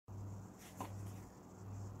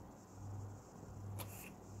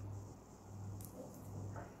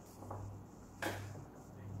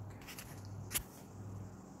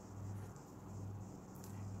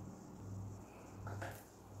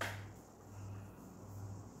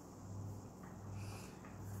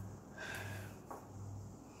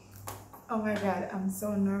Oh my god, I'm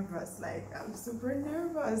so nervous. Like, I'm super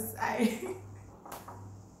nervous.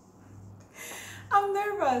 I'm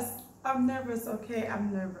nervous. I'm nervous, okay?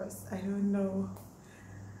 I'm nervous. I don't know.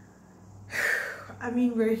 I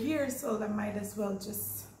mean, we're here, so I might as well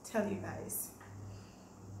just tell you guys.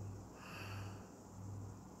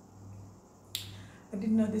 I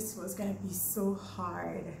didn't know this was gonna be so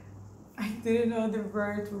hard. I didn't know the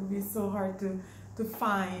word would be so hard to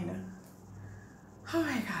find. Oh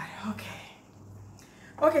my god, okay.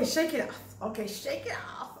 Okay, shake it off. Okay, shake it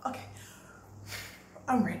off. Okay.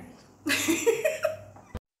 I'm ready.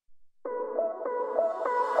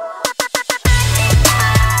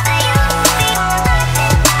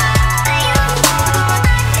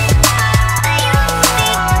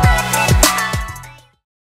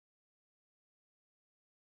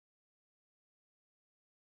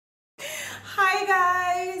 Hi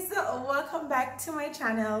guys, welcome back to my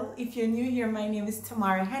channel. If you're new here, my name is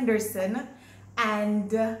Tamara Henderson,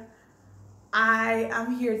 and I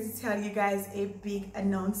am here to tell you guys a big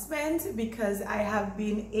announcement because I have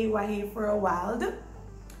been AYA for a while,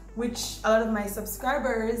 which a lot of my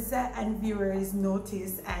subscribers and viewers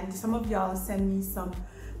notice, and some of y'all send me some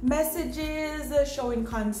messages showing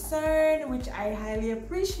concern, which I highly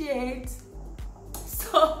appreciate.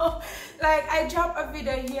 So like, I drop a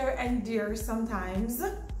video here and there sometimes,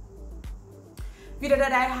 video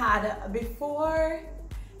that I had before,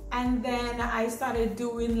 and then I started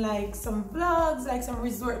doing like some vlogs, like some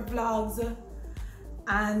resort vlogs,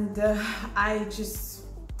 and I just,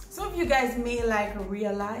 some of you guys may like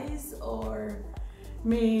realize or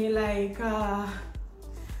may like I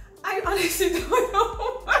honestly don't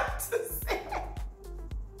know what to say.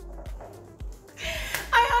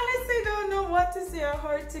 I honestly don't know what to say or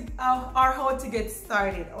how to get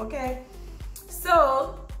started, okay?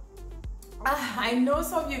 So I know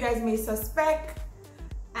some of you guys may suspect,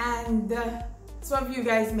 and some of you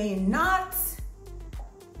guys may not,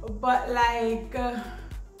 but like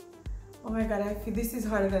oh my god, I feel this is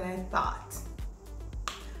harder than I thought.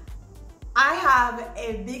 I have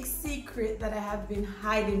a big secret that I have been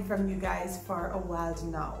hiding from you guys for a while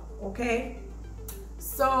now, okay?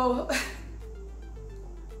 So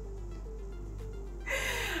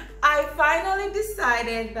I finally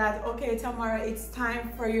decided that, okay, Tamara, it's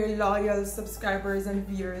time for your loyal subscribers and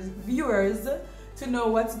viewers to know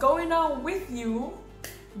what's going on with you,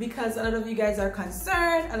 because a lot of you guys are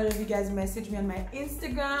concerned. A lot of you guys message me on my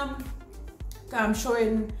Instagram,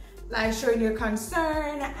 showing your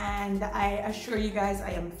concern, and I assure you guys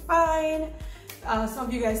I am fine. Some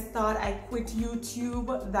of you guys thought I quit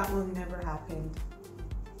YouTube. That will never happen,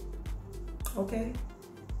 okay?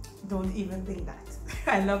 Don't even think that.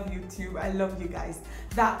 I love YouTube. I love you guys.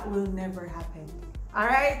 That will never happen. All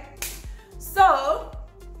right? So,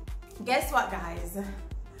 guess what, guys?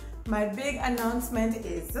 My big announcement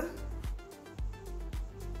is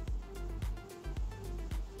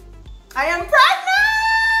I am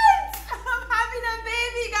pregnant! I'm having a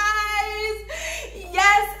baby, guys!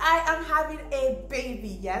 Yes, I am having a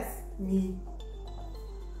baby. Yes, me.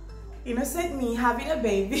 Innocent me having a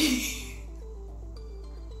baby.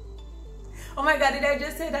 Oh my god, did I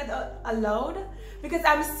just say that aloud? Because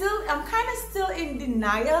I'm kind of still in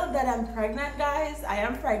denial that I'm pregnant, guys. I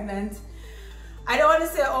am pregnant. I don't want to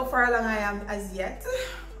say how far along I am as yet,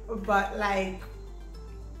 but like,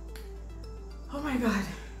 oh my god,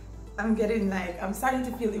 I'm starting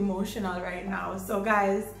to feel emotional right now. So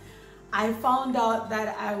guys, I found out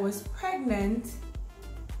that I was pregnant,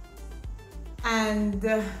 and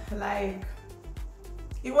like,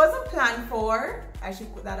 it wasn't planned for. I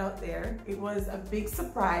should put that out there. It was a big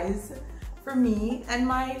surprise for me and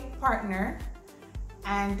my partner,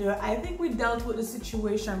 and I think we dealt with the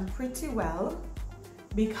situation pretty well,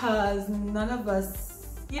 because none of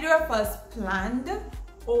us, either of us, planned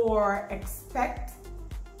or expect.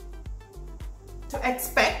 So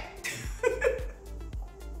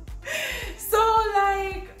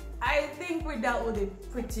like, I think we dealt with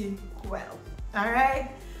it pretty well. All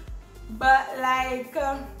right, but like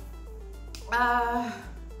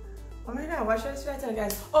oh my god, what should I tell you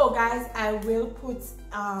guys? Oh guys, I will put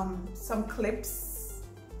some clips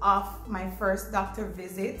of my first doctor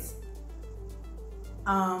visit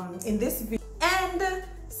in this video, and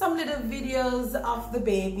some little videos of the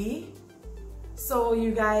baby, so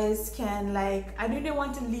you guys can, like, I didn't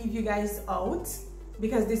want to leave you guys out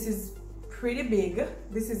because this is pretty big.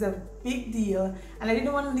 This is a big deal, and I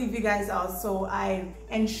didn't want to leave you guys out, so I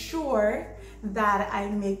ensure that I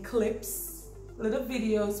make clips, little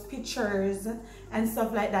videos, pictures and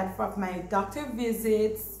stuff like that for my doctor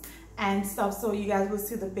visits and stuff, so you guys will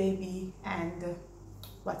see the baby and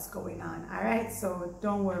what's going on. All right, so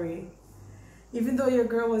don't worry, Even though your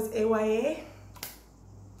girl was AYA,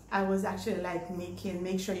 I was actually like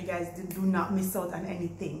make sure you guys do not miss out on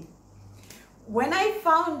anything. When I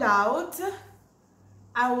found out,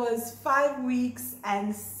 I was 5 weeks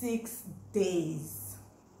and 6 days.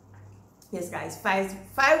 Yes, guys,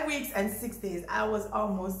 5 weeks and 6 days. I was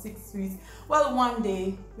almost 6 weeks. Well, 1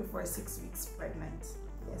 day before 6 weeks pregnant.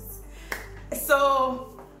 Yes.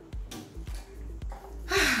 So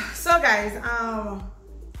guys,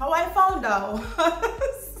 how I found out.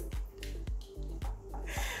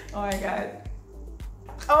 Oh my God.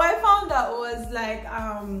 How I found out was like,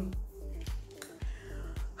 I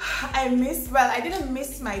didn't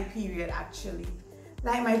miss my period actually.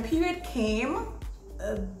 Like my period came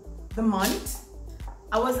the month.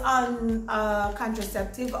 I was on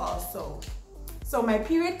contraceptive also. So my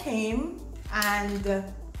period came and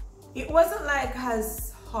it wasn't like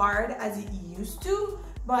as hard as it used to,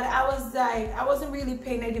 but I was like, I wasn't really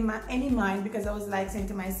paying any mind because I was like saying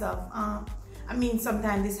to myself, I mean,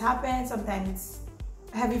 sometimes this happens, sometimes it's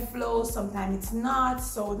heavy flow, sometimes it's not,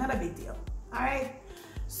 so not a big deal. All right.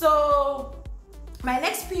 So my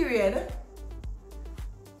next period,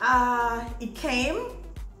 it came,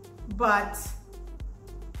 but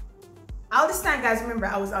all this time, guys, remember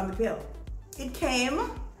I was on the pill. It came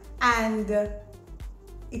and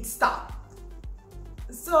it stopped.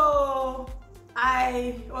 So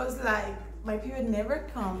I was like, my period never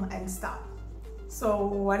come and stop. So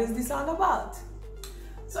what is this all about?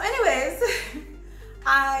 So anyways,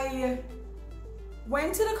 I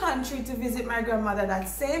went to the country to visit my grandmother that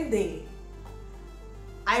same day.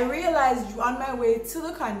 I realized on my way to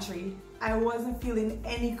the country, I wasn't feeling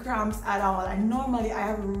any cramps at all. And normally I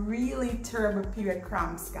have really terrible period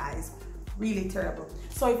cramps, guys, really terrible.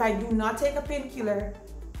 So if I do not take a painkiller,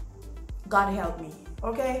 God help me,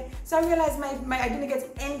 okay? So I realized I didn't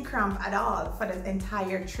get any cramp at all for the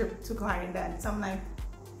entire trip to Clarendon. So I'm like,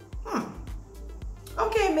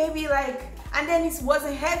 okay, maybe like, and then it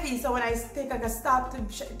wasn't heavy. So when I take like a stop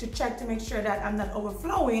to check to make sure that I'm not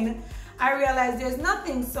overflowing, I realized there's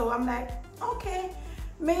nothing. So I'm like, okay,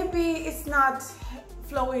 maybe it's not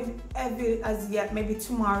flowing heavy as yet. Maybe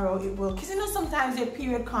tomorrow it will. Because you know, sometimes your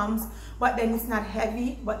period comes, but then it's not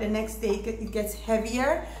heavy, but the next day it gets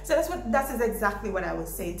heavier. So that's exactly what I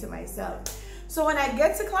was saying to myself. So when I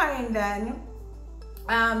get to Clarendon,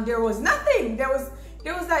 there was nothing. There was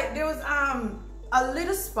a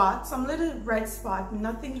little spot, some little red spot,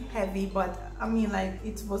 nothing heavy, but I mean like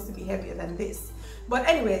it's supposed to be heavier than this. But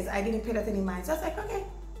anyways, I didn't pay that any mind. So I was like, okay,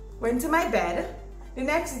 went to my bed. The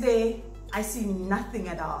next day, I see nothing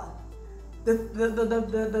at all.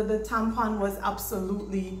 The tampon was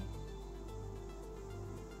absolutely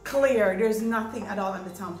clear. There's nothing at all on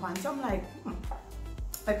the tampon. So I'm like,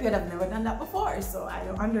 I could have never done that before, so I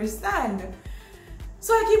don't understand.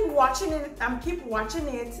 So I keep watching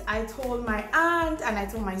it. I told my aunt and I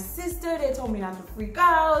told my sister. They told me not to freak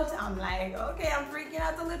out. I'm like, okay, I'm freaking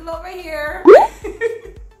out a little over here.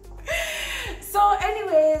 So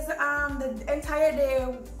anyways, the entire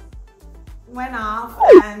day went off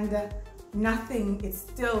and nothing. It's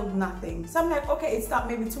still nothing. So I'm like, okay, it stopped.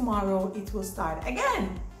 Maybe tomorrow it will start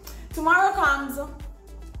again. Tomorrow comes,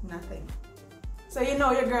 nothing. So you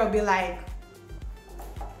know your girl be like,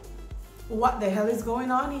 what the hell is going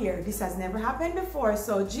on here? This has never happened before.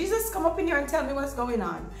 So Jesus, come up in here and tell me what's going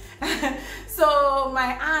on. So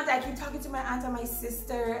my aunt, I keep talking to my aunt and my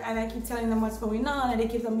sister and I keep telling them what's going on, and they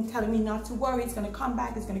keep telling me not to worry, it's gonna come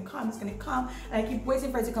back, it's gonna come, it's gonna come. And I keep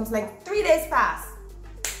waiting for it to come. So like 3 days pass,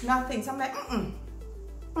 nothing. So I'm like,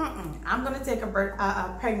 I'm gonna take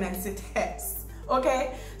a pregnancy test,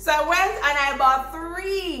 okay? So I went and I bought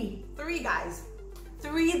three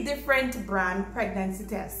different brand pregnancy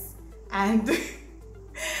tests. And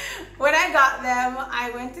when I got them,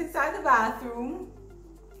 I went inside the bathroom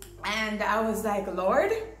and I was like,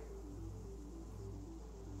 Lord,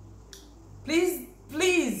 please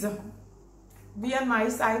be on my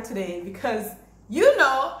side today, because you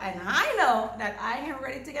know and I know that I am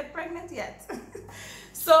ready to get pregnant yet.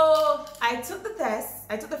 So I took the test.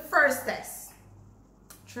 I took the first test,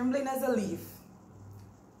 trembling as a leaf.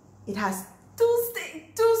 It has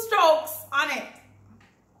two strokes on it.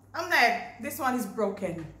 I'm like, this one is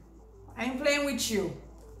broken. I ain't playing with you.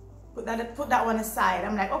 Put that one aside.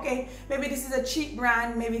 I'm like, okay, maybe this is a cheap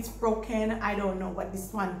brand, maybe it's broken, I don't know, but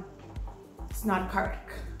this one, it's not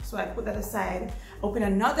correct. So I put that aside, open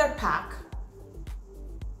another pack,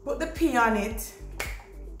 put the P on it.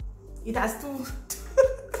 It has two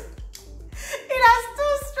it has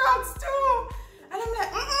two strokes too. And I'm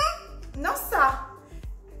like, no sir.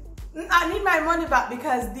 I need my money back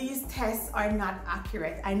because these tests are not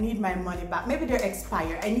accurate. I need my money back. Maybe they're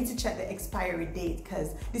expired. I need to check the expiry date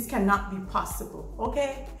because this cannot be possible,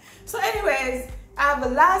 okay? So anyways, I have the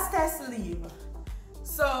last test to leave.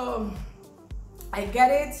 So I get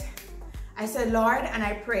it. I said, Lord, and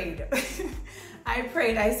I prayed. I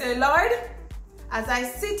prayed. I said, Lord, as I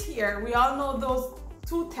sit here, we all know those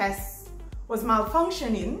 2 tests was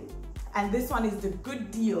malfunctioning, and this one is the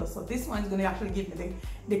good deal. So this one is going to actually give me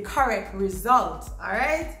the correct result. All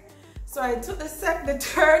right. So I took the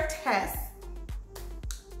 3rd test,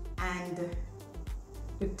 and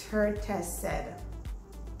the 3rd test said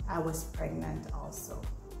I was pregnant also.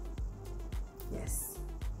 Yes.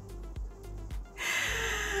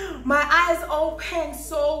 My eyes opened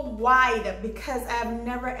so wide because I've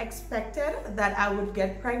never expected that I would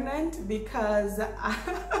get pregnant, because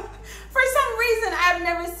for some reason I've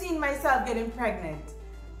never seen myself getting pregnant.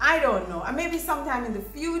 I don't know, maybe sometime in the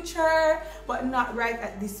future, but not right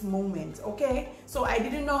at this moment, okay? So I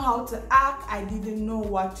didn't know how to act. I didn't know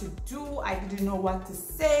what to do. I didn't know what to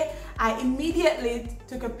say. I immediately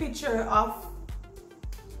took a picture of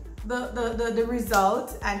the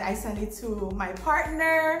result, and I sent it to my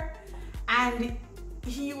partner, and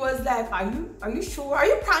he was like, are you sure? Are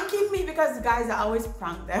you pranking me? Because guys, I always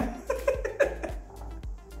prank them.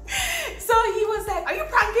 So he was like, are you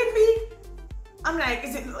pranking me? I'm like,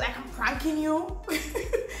 is it like I'm pranking you?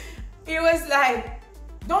 He was like,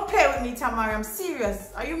 don't play with me, Tamara, I'm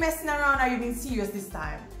serious. Are you messing around? Are you being serious this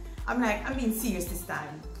time? I'm like, I'm being serious this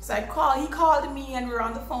time. So he called me, and we were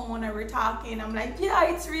on the phone and we're talking. I'm like, yeah,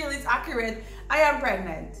 it's real, it's accurate. I am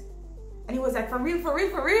pregnant. And he was like, for real, for real,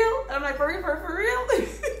 for real? And I'm like, for real, for real?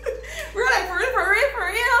 We're like, for real, for real, for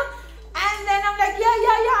real? And then I'm like,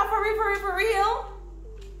 yeah, for real, for real, for real?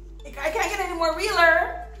 I can't get any more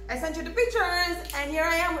realer. I sent you the pictures, and here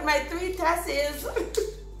I am with my 3 tests.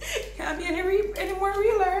 Can't be any more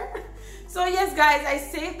realer. So yes, guys, I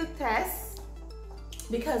saved the tests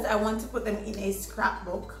because I want to put them in a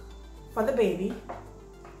scrapbook for the baby.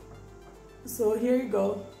 So here you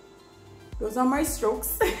go. Those are my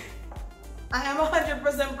strokes. I am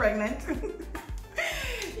 100% pregnant.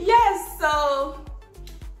 Yes, so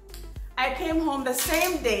I came home the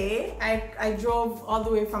same day. I drove all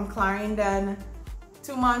the way from Clarendon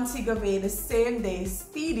to Montego Bay the same day,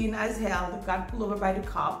 speeding as hell. Got pulled over by the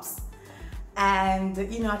cops, and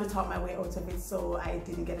you know, I had to talk my way out of it, so I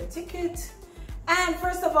didn't get a ticket. And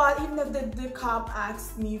first of all, even if the cop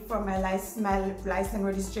asked me for my license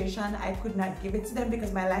registration, I could not give it to them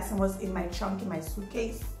because my license was in my trunk in my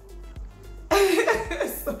suitcase.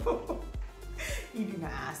 So he didn't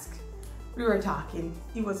ask. We were talking.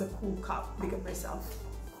 He was a cool cop. Big up yourself.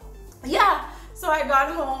 Yeah. So I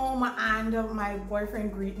got home, and my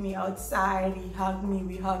boyfriend greeted me outside. He hugged me.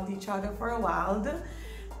 We hugged each other for a while.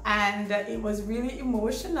 And it was really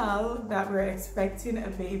emotional that we were expecting a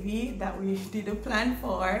baby that we didn't plan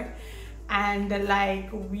for. And like,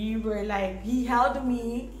 we were like, he held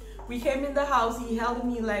me. We came in the house, he held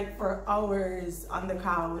me like for hours on the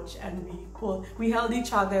couch, and we held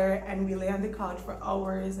each other, and we lay on the couch for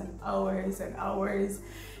hours and hours and hours.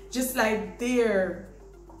 Just like there,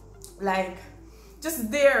 like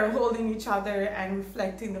just there holding each other and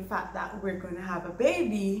reflecting the fact that we're going to have a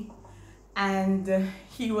baby. And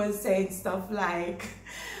he was saying stuff like,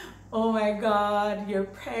 oh my God, you're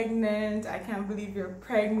pregnant. I can't believe you're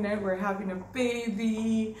pregnant. We're having a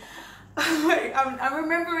baby. I'm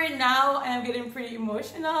remembering now, and I'm getting pretty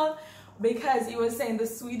emotional because he was saying the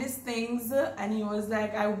sweetest things, and he was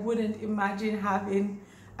like, I wouldn't imagine having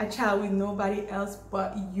a child with nobody else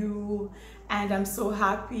but you, and I'm so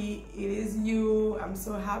happy it is you. I'm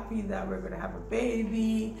so happy that we're gonna have a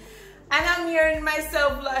baby. And I'm hearing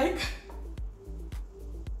myself like,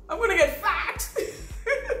 I'm gonna get fat.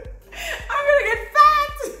 I'm gonna get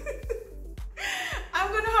fat.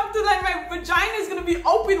 I'm gonna have to, like, my vagina is gonna be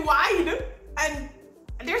open wide, and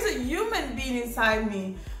there's a human being inside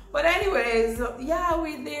me. But anyways, yeah,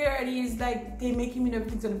 we're there, and he's like, they making me know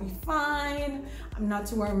everything's gonna be fine. I'm not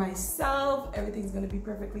to worry myself. Everything's gonna be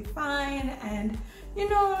perfectly fine. And you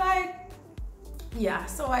know, like, yeah,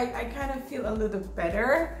 so I kind of feel a little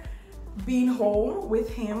better being home with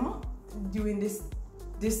him during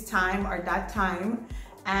this time or that time.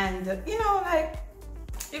 And you know, like,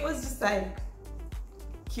 it was just like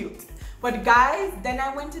cute. But guys, then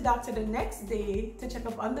I went to doctor the next day to check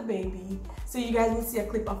up on the baby. So you guys will see a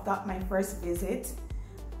clip of that, my first visit.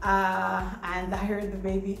 And I heard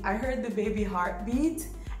the baby heartbeat.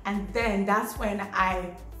 And then that's when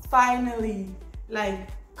I finally, like,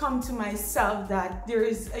 come to myself that there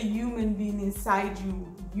is a human being inside you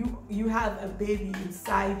you have a baby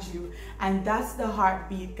inside you, and that's the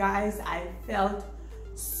heartbeat, guys. I felt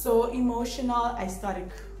so emotional. I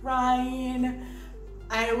started crying.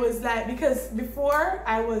 I was like, because before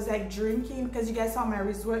I was like drinking, because you guys saw my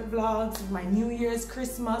resort vlogs, my New Year's,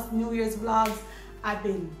 Christmas, New Year's vlogs. I've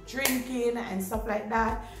been drinking and stuff like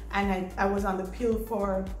that, and I was on the pill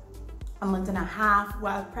for a month and a half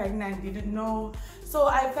while pregnant, didn't know. So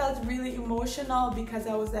I felt really emotional because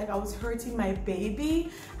I was like, I was hurting my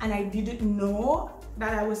baby and I didn't know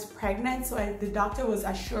that I was pregnant. So the doctor was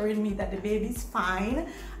assuring me that the baby's fine.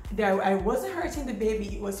 I wasn't hurting the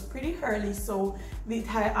baby. It was pretty early, so it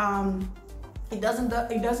doesn't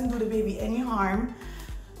do the baby any harm.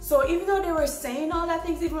 So even though they were saying all that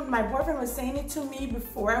things, even my boyfriend was saying it to me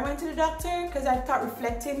before I went to the doctor, because I start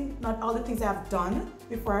reflecting not all the things I've done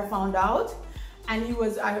before I found out. And he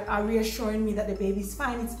was reassuring me that the baby's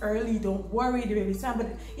fine, it's early, don't worry, the baby's fine. But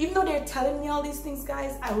even though they're telling me all these things,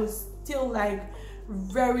 guys, I was still like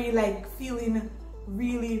very like feeling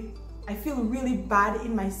really, I feel really bad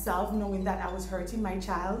in myself knowing that I was hurting my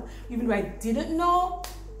child, even though I didn't know.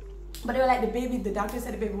 But they were like, the doctor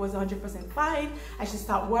said the baby was 100% fine. I should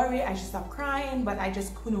stop worrying, I should stop crying, but I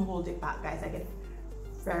just couldn't hold it back, guys. I get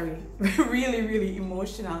very, really, really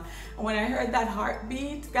emotional. And when I heard that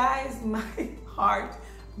heartbeat, guys, my heart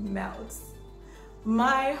melts.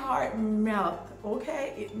 My heart melted,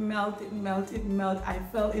 okay? It melted. I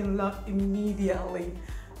fell in love immediately.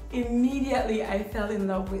 Immediately, I fell in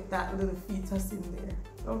love with that little fetus in there,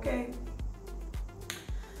 okay?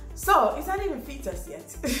 So, it's not even fetus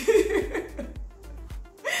yet.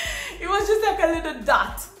 It was just like a little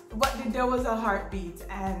dot, but there was a heartbeat,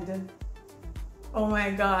 and oh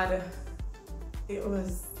my God, it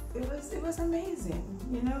was amazing,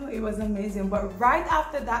 you know, it was amazing. But right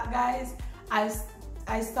after that, guys, I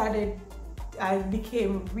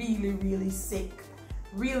became really, really sick.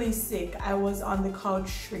 Really sick. I was on the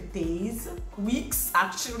couch for days, weeks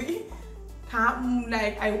actually. Can't move,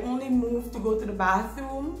 like I only moved to go to the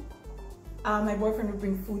bathroom. My boyfriend would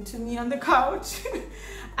bring food to me on the couch.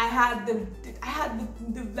 I had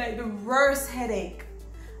the worst headache.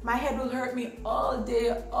 My head would hurt me all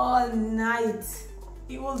day, all night.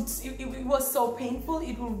 It was so painful.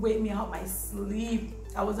 It would wake me out my sleep.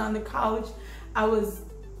 I was on the couch. I was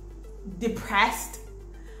depressed.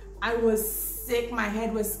 I was sick. My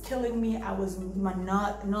head was killing me. My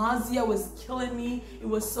nausea was killing me. It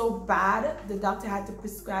was so bad. The doctor had to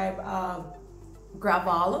prescribe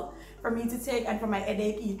Gravol for me to take, and for my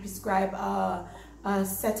headache he prescribed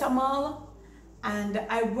cetamol. And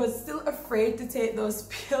I was still afraid to take those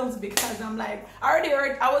pills because I'm like, I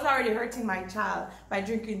was already hurting my child by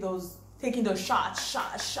taking those shots. So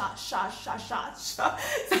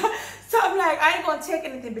I'm like, I ain't gonna take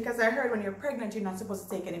anything, because I heard when you're pregnant you're not supposed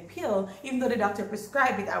to take any pill. Even though the doctor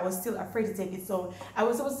prescribed it, I was still afraid to take it. So I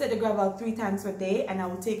was supposed to take the Gravol 3 times a day, and I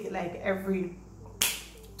would take it like every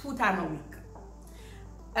 2 times a week.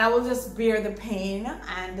 I will just bear the pain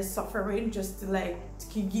and the suffering, just to like,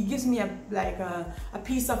 it gives me a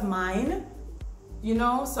peace of mind, you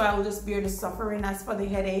know. So I will just bear the suffering. As for the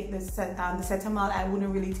headache, the cetamol, I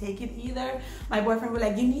wouldn't really take it either. My boyfriend was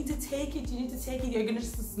like, you need to take it, you're gonna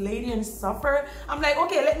just lay there and suffer. I'm like,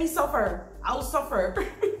 okay, let me suffer, I'll suffer.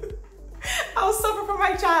 I'll suffer for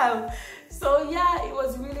my child. So yeah, it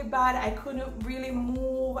was really bad. I couldn't really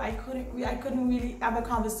move. I couldn't really have a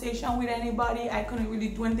conversation with anybody. I couldn't really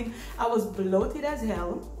do anything. I was bloated as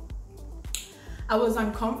hell. I was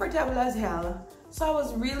uncomfortable as hell. So I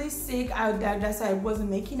was really sick. That's why I wasn't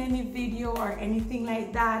making any video or anything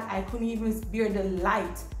like that. I couldn't even bear the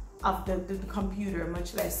light of the computer,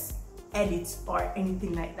 much less edit or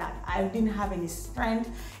anything like that. I didn't have any strength.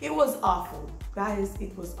 It was awful, guys.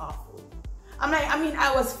 It was awful.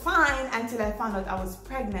 I was fine until I found out I was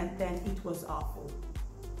pregnant. Then it was awful.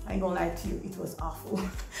 I ain't gonna lie to you, it was awful.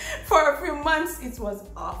 For a few months, it was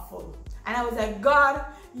awful. And I was like, God,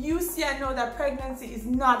 you see, I know that pregnancy is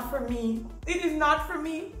not for me. It is not for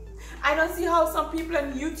me. I don't see how some people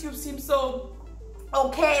on YouTube seem so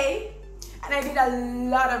okay. And I did a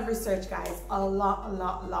lot of research, guys. A lot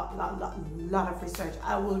of research.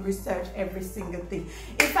 I will research every single thing.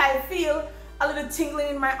 If I feel a little tingling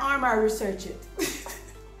in my arm, I research it.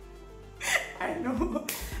 I know.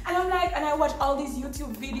 And I'm like, and I watch all these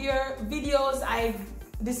YouTube videos. I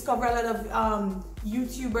discover a lot of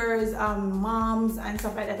YouTubers, moms and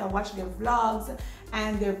stuff like that. I watch their vlogs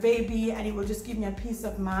and their baby, and it will just give me a peace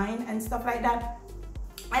of mind and stuff like that.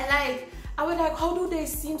 And I was like, how do they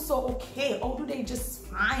seem so okay? How do they just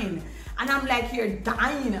fine? And I'm like, here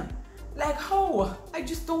dying. Like, how? I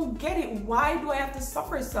just don't get it. Why do I have to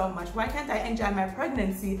suffer so much? Why can't I enjoy my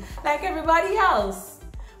pregnancy like everybody else?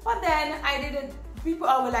 But then people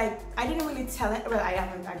were like, I didn't really tell it. Well,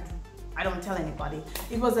 I don't tell anybody.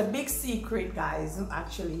 It was a big secret, guys,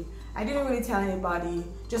 actually. I didn't really tell anybody,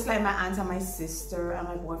 just like my aunt and my sister and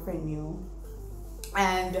my boyfriend knew.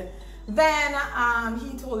 And then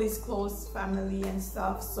he told his close family and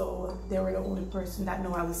stuff, so they were the only person that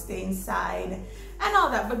knew I would stay inside and all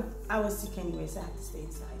that. But I was sick anyway, so I had to stay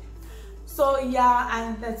inside. So yeah,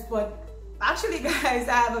 and that's what, actually guys,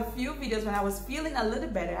 I have a few videos when I was feeling a little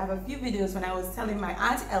better. I have a few videos when I was telling my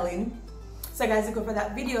Aunt Ellen. So guys, look for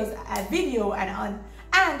that video, and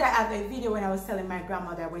I have a video when I was telling my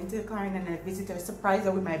grandmother I went to the clinic and I visited her, surprised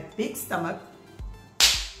her with my big stomach.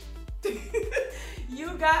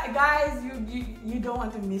 You guys, you don't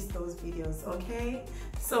want to miss those videos, okay?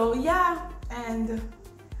 So yeah, and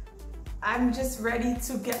I'm just ready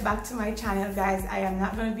to get back to my channel, guys. I am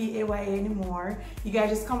not going to be AYA anymore. You guys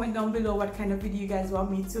just comment down below what kind of video you guys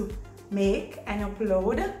want me to make and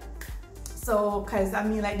upload. So, because I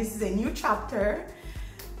mean, like, this is a new chapter.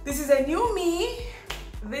 This is a new me.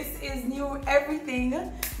 This is new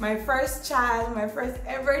everything. My first child, my first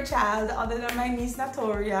ever child, other than my niece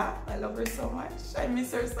Natoria. I love her so much. I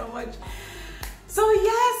miss her so much. So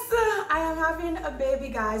yes, I am having a baby,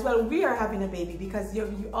 guys. Well, we are having a baby because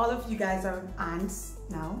all of you guys are aunts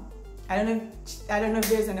now. I don't know if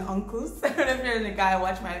there's any uncles. I don't know if there's a guy who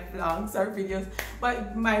watch my vlogs or videos.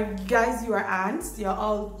 But my guys, you are aunts. You're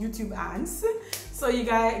all YouTube aunts. So you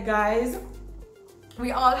guys,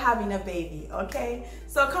 we all having a baby, okay?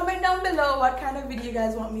 So comment down below what kind of video you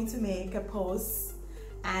guys want me to make, a post,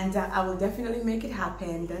 and I will definitely make it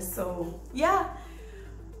happen. So yeah,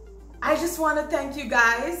 I just want to thank you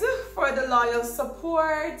guys for the loyal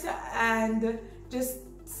support and just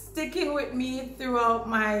sticking with me throughout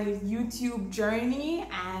my YouTube journey,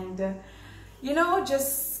 and you know,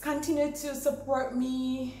 just continue to support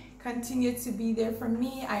me, continue to be there for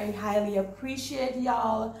me. I highly appreciate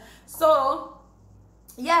y'all. So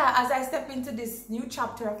yeah, as I step into this new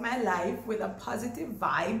chapter of my life with a positive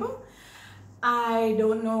vibe, I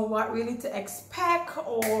don't know what really to expect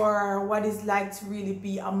or what it's like to really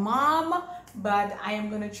be a mom, but I am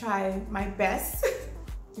gonna try my best.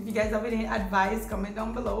 If you guys have any advice, comment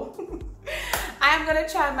down below. I am gonna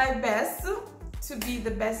try my best to be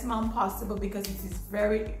the best mom possible, because it is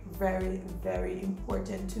very, very, very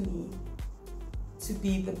important to me to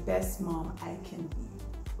be the best mom I can be,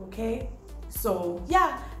 okay? So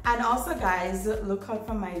yeah, and also guys, look out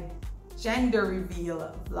for my gender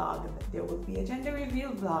reveal vlog. There will be a gender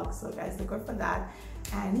reveal vlog, so guys, look out for that.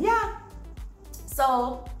 And yeah,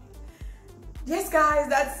 so yes guys,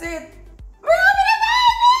 that's it. We're having a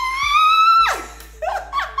baby!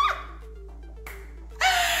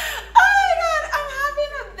 Oh my god, I'm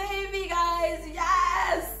having a baby, guys.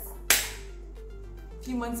 Yes! A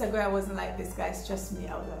few months ago I wasn't like this, guys. Trust me,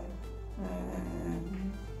 I was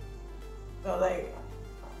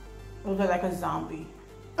like a zombie.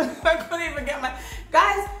 I couldn't even get my...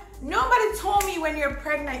 Guys, nobody told me when you're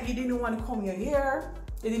pregnant you didn't want to comb your hair,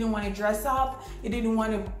 you didn't want to dress up, you didn't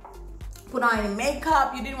want to put on any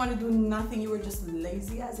makeup, you didn't want to do nothing, you were just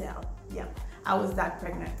lazy as hell. Yeah, I was that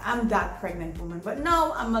pregnant. I'm that pregnant woman. But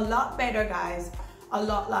no, I'm a lot better, guys. A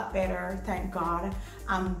lot better, thank God.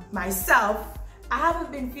 Myself, I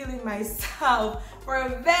haven't been feeling myself for a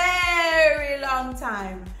very long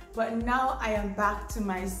time. But now I am back to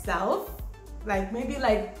myself, like maybe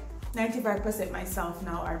like 95% myself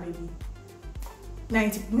now, or maybe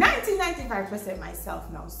 95%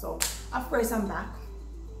 myself now. So of course I'm back.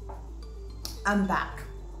 I'm back.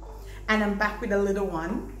 And I'm back with a little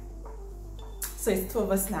one. So it's 2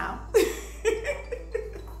 of us now.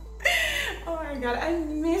 Oh my God, I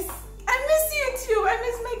miss YouTube. I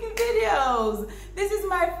miss making videos. This is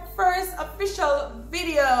my first official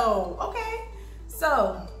video, okay?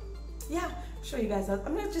 So yeah, show you guys. I'm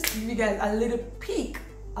gonna just give you guys a little peek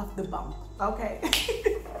of the bump, okay?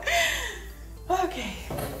 Okay,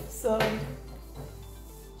 so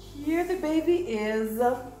here the baby is.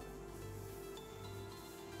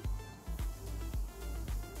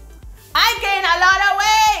 I gained a lot of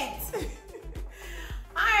weight.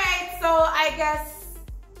 All right, so I guess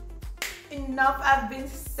enough have been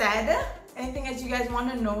said. Anything that you guys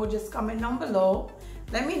want to know, just comment down below.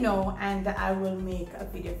 Let me know and I will make a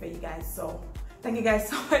video for you guys. So thank you guys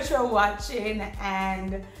so much for watching,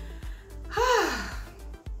 and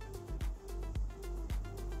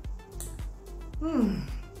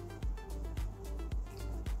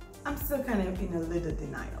I'm still kind of in a little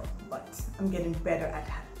denial, but I'm getting better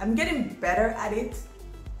at it,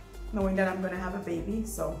 knowing that I'm gonna have a baby.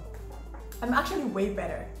 So I'm actually way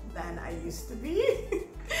better than I used to be.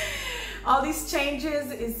 All these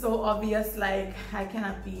changes is so obvious, like I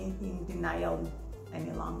cannot be in denial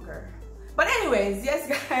any longer. But anyways, yes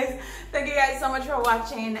guys, thank you guys so much for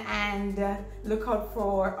watching, and look out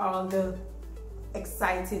for all the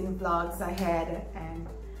exciting vlogs ahead, and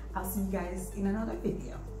I'll see you guys in another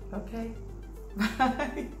video. Okay,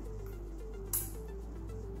 bye.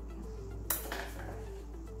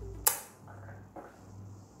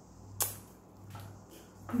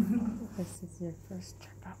 This is your first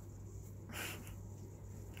checkup.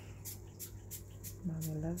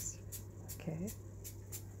 Mama loves you. Okay.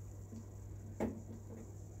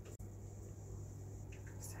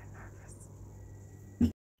 So nervous.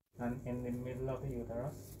 And in the middle of the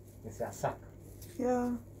uterus is a sac.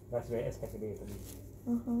 Yeah. That's where it's expected to be.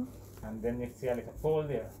 Mm-hmm. And then you see a little pole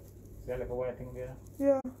there. See a little white thing there?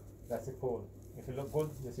 Yeah. That's the pole. If you look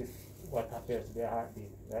good, this is what appears to be a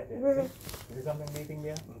heartbeat. Right there. Where? See? You see something beating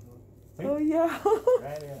there? Mm-hmm. Oh yeah.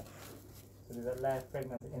 Right there. So there's a live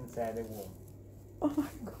pregnancy inside the womb. Oh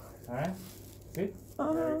my god. Alright? See?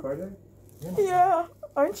 Recording? Yeah.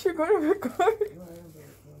 Aren't you going to record?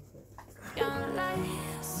 Young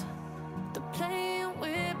lies, the playing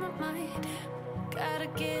with my mind. Gotta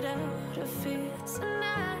get out of here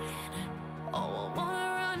tonight. Oh, I wanna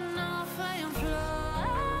run off and fly.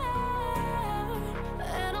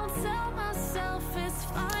 And I'll tell myself it's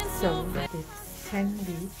fine. So it's 10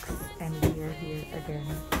 weeks and we are here again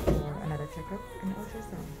for another checkup and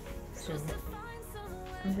ultrasound. So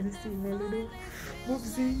I'm gonna see my little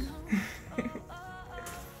whoopsie.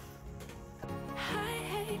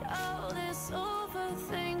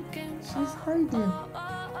 She's hiding.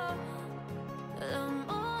 The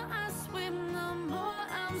more I swim, the more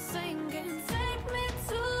I'm sinking. Take me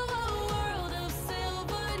to a world of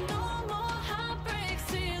silver. No more heartbreaks,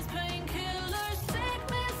 tears, painkillers. Take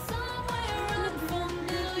me somewhere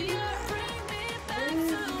unfamiliar. Bring me back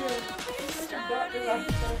to where we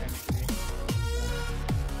started.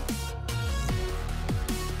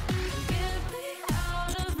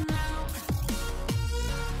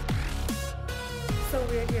 So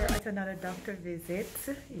we're here at another doctor visit.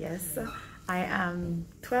 Yes, I am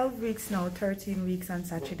 12 weeks now, 13 weeks on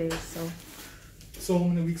Saturday. So how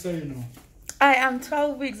many weeks are you now? I am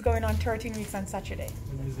 12 weeks going on 13 weeks on Saturday.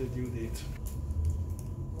 When is the due date?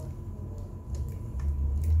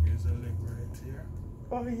 Here's a leg right here.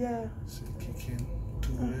 Oh yeah. So you kick in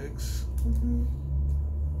 2 legs. Mm-hmm.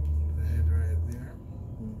 The head right there.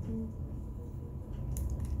 Mm-hmm.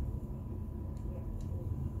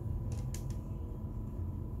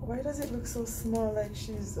 Why does it look so small, like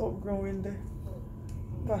she's outgrowing the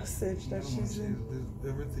passage that she's in?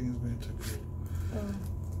 Everything is going to grow. Oh.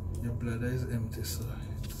 Your bladder is empty, so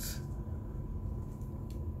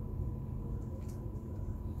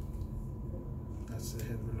that's the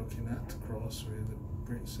head we're looking at, cross where the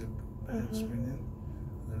principal head spinning,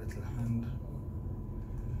 the little hand.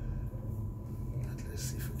 Let's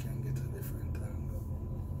see if we can get a different angle.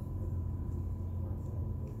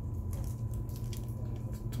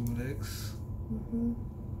 2 legs. Mm-hmm.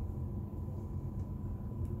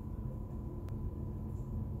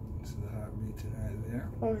 So the heart beating right there.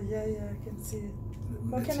 Oh yeah, yeah, I can see it.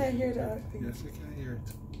 How can I hear the heartbeat? Yes, you can hear it.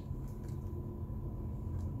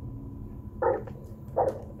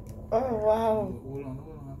 Oh wow. Hold on.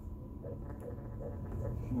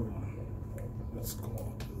 Let's come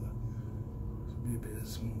out to the maybe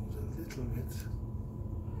let's move a little bit.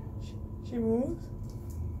 She moves?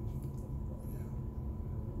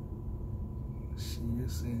 She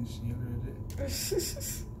is saying she heard it.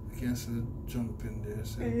 You can see the jump in there.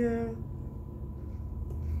 So. Yeah.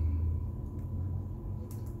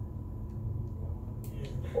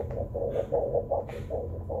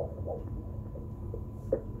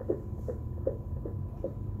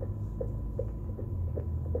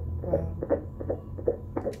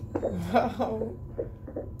 Wow.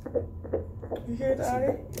 You hear that,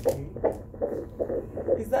 Ali?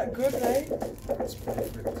 Is that good, right? That's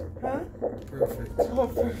perfect. Huh? Perfect. Oh,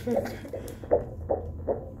 perfect.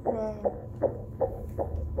 Wow.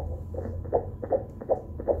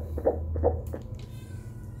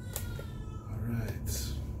 All right.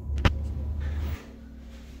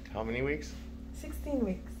 How many weeks? 16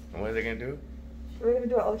 weeks. And what are they gonna do? We're gonna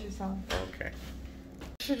do an ultrasound. Okay.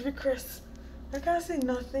 Should be Chris. I can't see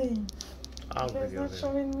nothing. I'll It's video not it.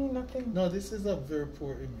 showing me nothing. No, this is a very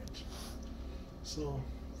poor image. So,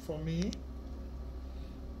 for me,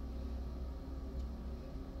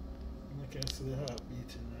 you can see the heart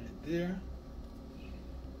beating right there.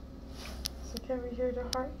 So can we hear the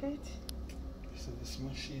heartbeat? So this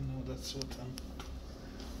machine now, that's what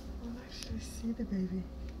I'll actually see the baby.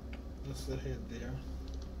 that's the head there.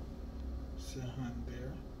 See a hand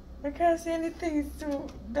there. I can't see anything. It's too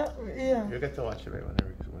that yeah. You get to watch it right when I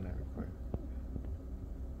record.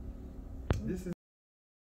 This is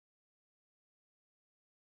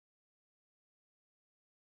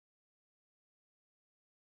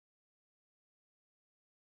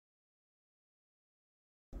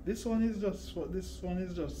this one is just what this one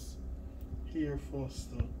is just here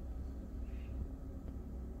first though.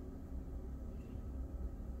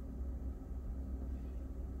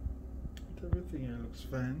 Everything here looks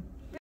fine.